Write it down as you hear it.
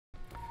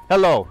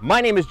Hello,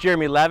 my name is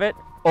Jeremy Levitt,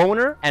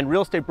 owner and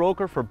real estate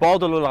broker for Bord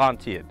de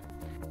Laurentians.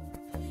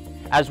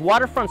 As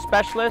waterfront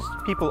specialists,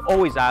 people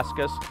always ask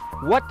us,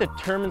 what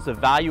determines the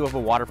value of a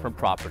waterfront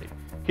property?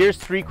 Here's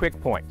 3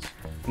 quick points.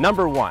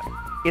 Number 1,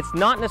 it's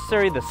not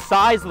necessarily the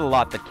size of the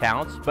lot that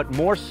counts, but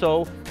more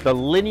so the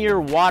linear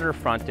water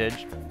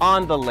frontage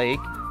on the lake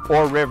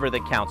or river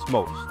that counts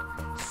most.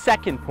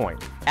 Second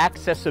point,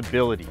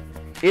 accessibility.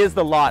 Is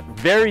the lot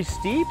very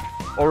steep,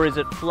 or is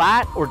it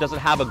flat, or does it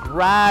have a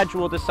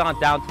gradual descent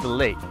down to the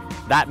lake?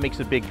 That makes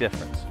a big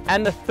difference.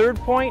 And the third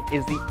point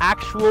is the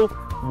actual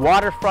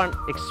waterfront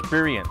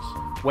experience.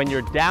 When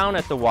you're down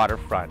at the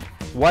waterfront,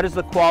 what is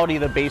the quality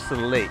of the base of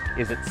the lake?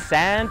 Is it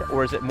sand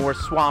or is it more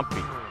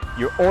swampy?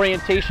 Your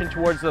orientation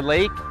towards the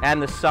lake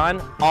and the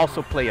sun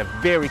also play a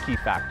very key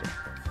factor.